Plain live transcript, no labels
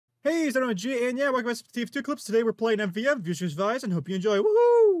Hey, it's on G, and yeah, welcome back to TF2 clips. Today we're playing MVM, Views Advice, and hope you enjoy.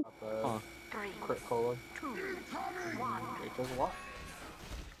 Woohoo! Crit colon. Wait, does what?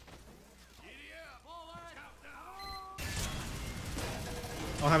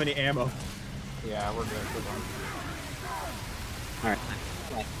 I don't have any ammo. Yeah, we're good. Alright,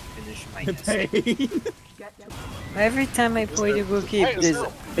 I finish my Pain. Every time I play the rookie,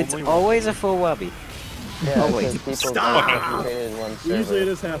 it's always a full lobby. Yeah, always. people Stop! concentrated in one server. Usually it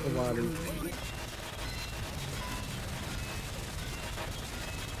is half a lobby.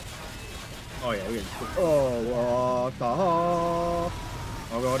 Oh yeah, we get. Oh, what the hell?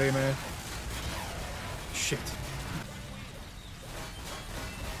 Oh god, man. Shit.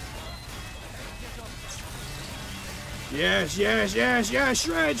 Yes, yes, yes, yes!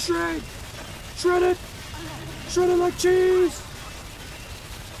 Shred, shred! Shred it! Shred it like cheese!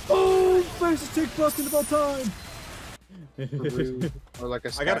 Oh, fastest tick busting of all time! Or like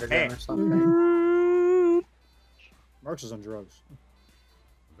a I got a scattergun or something. Marx is on drugs.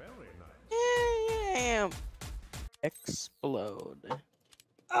 Yeah. Explode.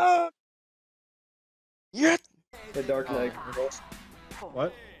 The Dark Knight.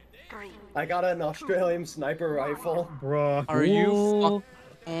 What? I got an Australian sniper rifle. Bruh. Are you?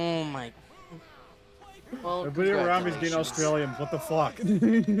 Oh my. Well, Everybody around me is being Australian. What the fuck?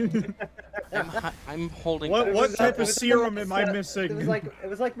 I'm holding. What type of it was serum like- am I missing? It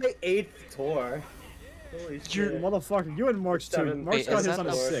was like my 8th tour. Holy You shit. motherfucker, you and Mark's too. Seven. Mark's Wait, got is his that on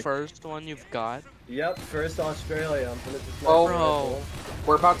the a 6. first one you've got? Yep, first Australia. I'm gonna just Oh, Bro.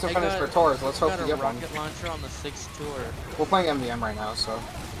 We're about to I finish got- for tours. Let's hope got we a get one. rocket launcher on the 6th tour. We're playing MVM right now, so.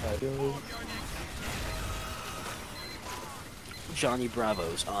 Johnny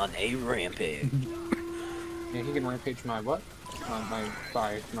Bravo's on a rampage. Yeah, he can rampage my what? My.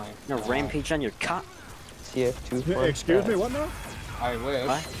 No, rampage on your cop. TF2. Excuse me, what now? I wish.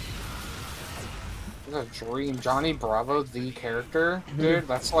 What? It's a dream. Johnny Bravo, the character? Dude,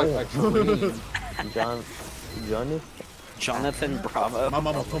 that's like a dream. Jonathan Bravo. My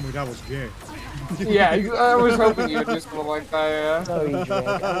mama told me that was gay. Yeah, I was hoping you would do something like that, yeah. Sorry, Drake.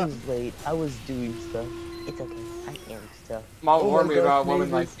 I was late. I was doing stuff. It's okay. I am stuff. Mom warned my me God, about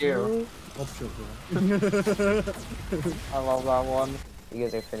women like neighbors. you. Oh, shit, I love that one. You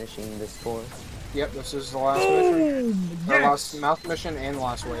guys are finishing this tour. Yep, this is the last mission. The yes! last mouth mission and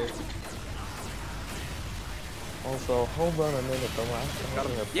last wave. Also, hold on a minute. The last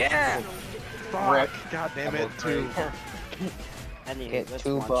one. Yeah. Rip. God damn it, two. Get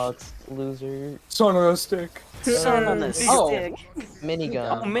 $2, loser. Son of a stick. Son on the Oh. stick.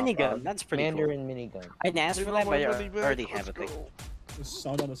 Minigun. Oh, minigun. That's pretty cool. Mandarin minigun. I didn't ask for that, but I already have a thing. The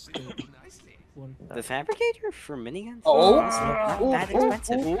sound on a stick. The fabricator for miniguns? Oh. It's not that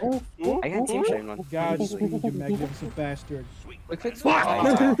expensive. I got Team Shine one. God, you magnificent bastard. Quick fix.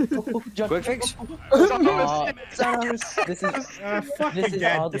 Quick fix? This is Fucking This is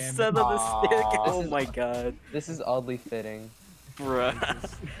all goddamn The it. son of the stick. Aw. Oh my god. this is oddly fitting. Bruh.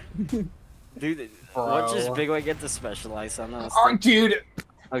 Dude, Bro. watch this big one get to specialize on us. Oh, dude.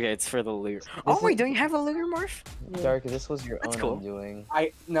 Okay, it's for the lure. Oh wait, don't you have a lure, Morph? Dark, this was your That's own cool. undoing.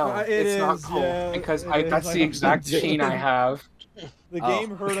 No, It it's not is, cool yeah, because it is. that's I the know. exact chain I have. The Oh.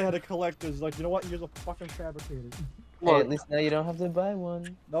 game heard I had a collector's like, you know what? Here's a fucking fabricator. Hey, Look, at least now you don't have to buy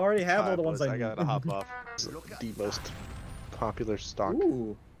one. I already have all the ones I I need. gotta hop off. The most popular stock.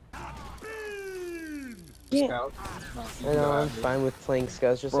 Ooh. Yeah. Scout. I know, I'm fine with playing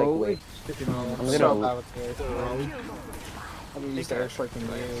scouts, just Bro, like, wait. I'm I'm So gonna- that was good. I'm gonna use the airstrike in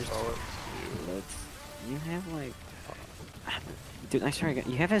the ears. You have like... Dude, I swear,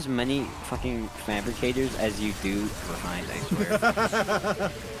 you have as many fucking fabricators as you do behind, I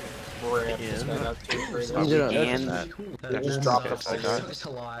swear. Rip. This guy got two crazy. And Yeah, just drop it like that. It's a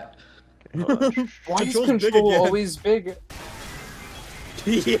lot. Why is Control's big control again. always big?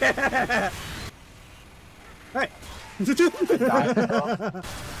 Yeah. Hey.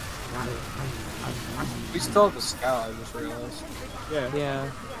 We still have the scout, I just realized. Yeah.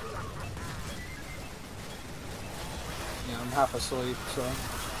 Yeah. Yeah, I'm half asleep, so.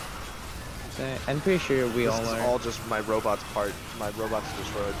 I'm pretty sure we This all is are. all just my robot's part. My robot's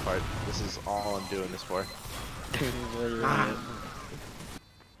destroyed part. This is all I'm doing this for.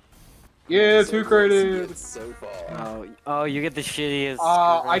 Yeah, two credits! oh, you get the shittiest.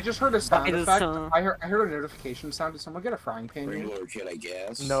 I just heard a sound It is, effect. I heard a notification sound. Did someone get a frying pan? here?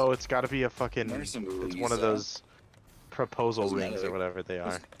 No, it's gotta be a fucking. It's one of those proposal rings or whatever they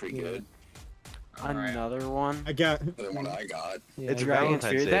are. Another one. I got It's Dragon Valentine's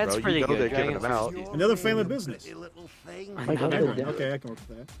Spear, Day, that's bro. pretty You know good. they're giving them out. Dragon another family business. Another one. Okay, I can work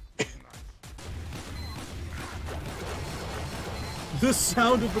with that. The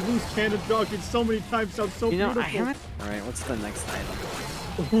sound of the loose cannon dog in so many times sounds so beautiful. I haven't. All right, what's the next item?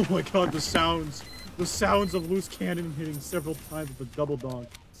 Oh my god, the sounds of loose cannon hitting several times with a double dog.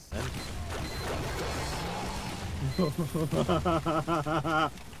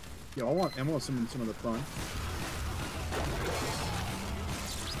 Yo, I want some of the fun.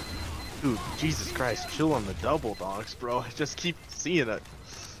 Dude, Jesus Christ, chill on the double dogs, bro. I just keep seeing it.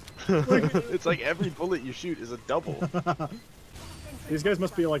 It's like every bullet you shoot is a double. These guys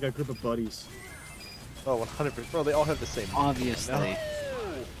must be like a group of buddies. Oh, 100%. Bro, they all have the same. Obviously.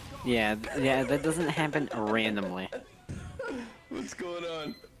 Yeah, that doesn't happen randomly. What's going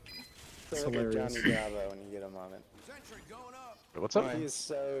on? It's Look at hilarious. Johnny Bravo when you get a moment. What's up? He is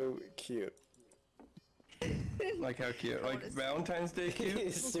so cute. Like how cute? Like Valentine's Day cute?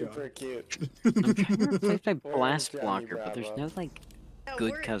 He's super cute. I'm trying to replace my Where blast is Johnny blocker, but there's Bravo? no like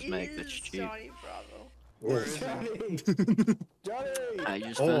good cosmetic that's cheap. Where is he? Johnny! Johnny! I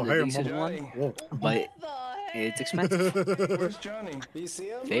just Oh, found hey, a decent Johnny. one, Whoa. but it's expensive. Where's Johnny? Do you see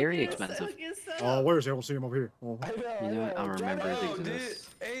him? Very expensive. Oh, where's he? We'll see him over here. Oh. I know, You know what? I'll remember Johnny! it Oh, dude. exists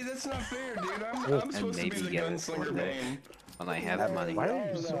Hey, that's not fair, dude. Oh. I'm supposed to be maybe the get it gunslinger for main. when I have money. Why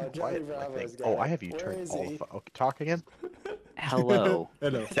are you so Johnny quiet? I Bravo's think. got Oh, I it. have you Where turned is all. he? Okay, talk again. Hello.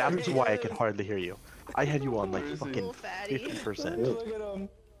 Hello. That's why I can hardly hear you. I had you on like Where is he? fucking 50%. Look at him.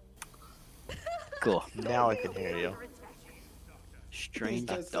 Cool. Now I can hear you. Strange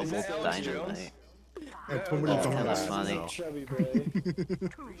He's just- double is that Alex dynamite. I totally That's don't kind of know. funny. Chubby boy.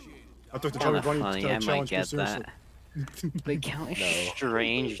 I thought the Kind Chubby of Bunny funny. I might challenge get was seriously. that. But count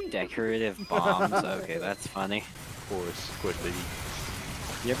strange decorative bombs. Okay, that's funny. Of course, quickly.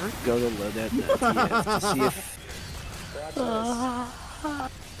 You ever go to loadout TF to see if Watch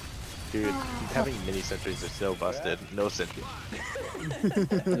this. Dude, having mini sentries are so busted. No sentry.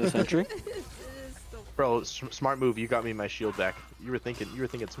 no sentry? Bro, smart move. You got me my shield back. You were thinking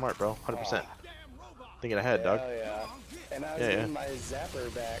smart, bro. 100%. Thinking ahead, dog. Hell yeah. And I was Yeah, yeah. getting my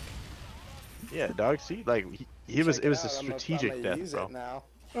zapper back. Yeah, dog. See, like it was Check a out, I'm strategic gonna death, use bro. it now.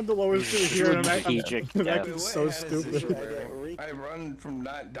 I'm the lowest dude here, and I'm Strategic acting death. so What hat is this stupid. wearing? I run from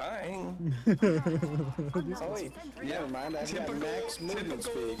not dying. Oh wait, Yeah. never mind. I've got max movement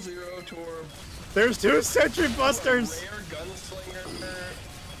Typical speed. Zero Torb. There's two sentry busters. Rare gunslinger.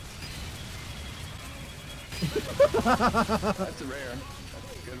 That's a rare.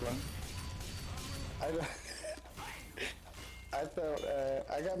 That's a good one. I felt,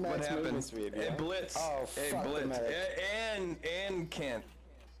 I got What max happened? movement speed. Hey, Yeah? Blitz. Oh, Hey, fuck the Blitz. medic. And Kent.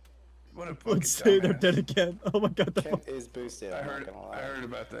 What a fucking Let's say they're dumbass. dead again. Oh my god. Kent is boosted. I I'm heard. not gonna I lie. heard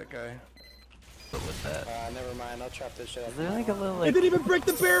about that guy. But with that, Never mind. I'll trap this shit. is there like a little They like didn't even break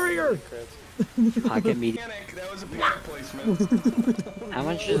the barrier. pocket media? Panic. That was a panic placement. How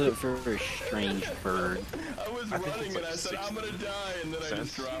much is it for a strange bird? I was think running it's and like I said I'm gonna die, and then I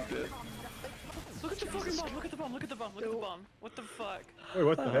just dropped it. Look at the fucking bomb, look at the bomb, look at the bomb, look at the bomb. What the fuck? Wait,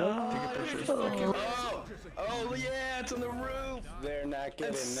 what the hell? Oh, oh yeah, it's on the roof. They're not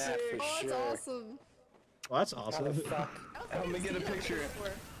getting That's that sick. for Oh, sure. that's awesome. Well, that's How awesome. the fuck? Let me get a picture.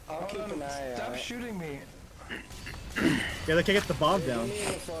 I'll keep an eye Stop on it. shooting me. Yeah, they can't get the bomb down. Give me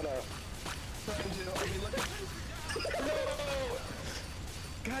a photo.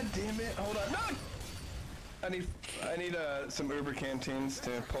 God damn it! Hold on. No! I need some Uber canteens to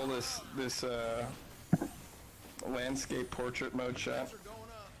pull this landscape portrait mode shot.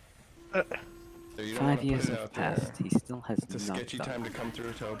 So you don't wanna 5 put years it have out there. passed. He still has It's a not sketchy done. time to come through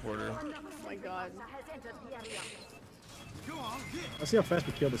a teleporter. Oh my god. Let's see how fast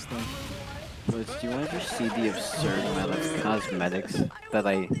we kill this thing. But do you want to just see the absurd amount of cosmetics that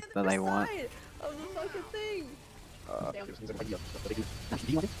I want? Of the fucking thing. Can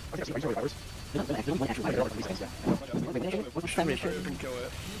kill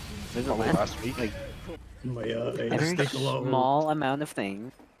it. There's a Probably last, last week. like My a very stick low. small amount of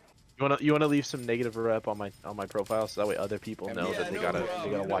things. You wanna leave some negative rep on my profile so that way other people know Yeah, that they no gotta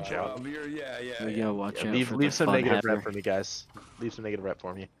problem, no watch out. problem. Yeah. We gotta watch out Leave for leave the some fun negative haver. rep for me, guys. Leave some negative rep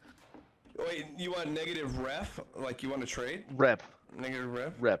for me. Wait, you want negative ref? Like you want to trade? Rep, Negative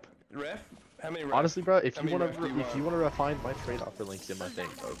ref? rep. Ref? How many ref? Honestly, bro, if How you many wanna ref do you want? refine my trade offer links in my thing,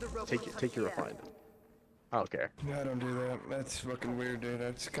 bro, take your refined. I don't care. No, I don't do that. That's fucking weird, dude.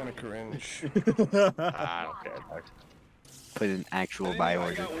 That's kind of cringe. I don't care. Dog. Put an actual I buy got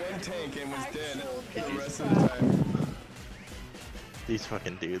order. one tank and was dead the rest of the time. These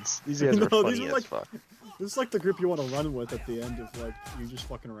fucking dudes. These guys are No, these funny are as like- fuck. This is like the group you want to run with at the end of like you just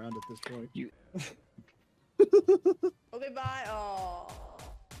fucking around at this point. Okay, bye. Oh.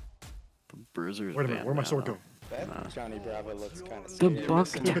 Bruiser's Wait a minute, where'd my sword go? That Johnny Bravo looks kind of The scary. Buck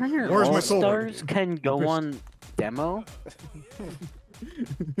Turner Where's my sword? All-Stars can go Missed. on demo?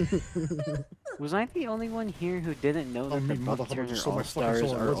 Was I the only one here who didn't know that the me, motherfucker, Buck Turner just stole my fucking All-Stars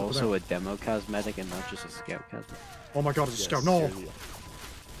soul. are What's up with also a demo cosmetic and not just a scout cosmetic? Oh my god, it's a scout. No!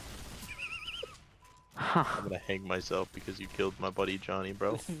 I'm gonna hang myself because you killed my buddy Johnny,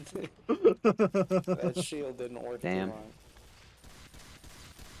 bro. That shield didn't work Damn. too long.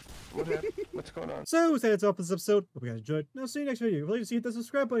 What happened? What's going on? So, that's all for this episode. Hope you guys enjoyed. Now, see you next video. If you'd like to see, hit the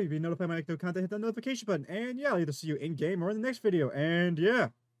subscribe button. If you notified my active content, hit that notification button. And yeah, I'll either see you in game or in the next video. And yeah,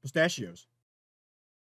 pistachios.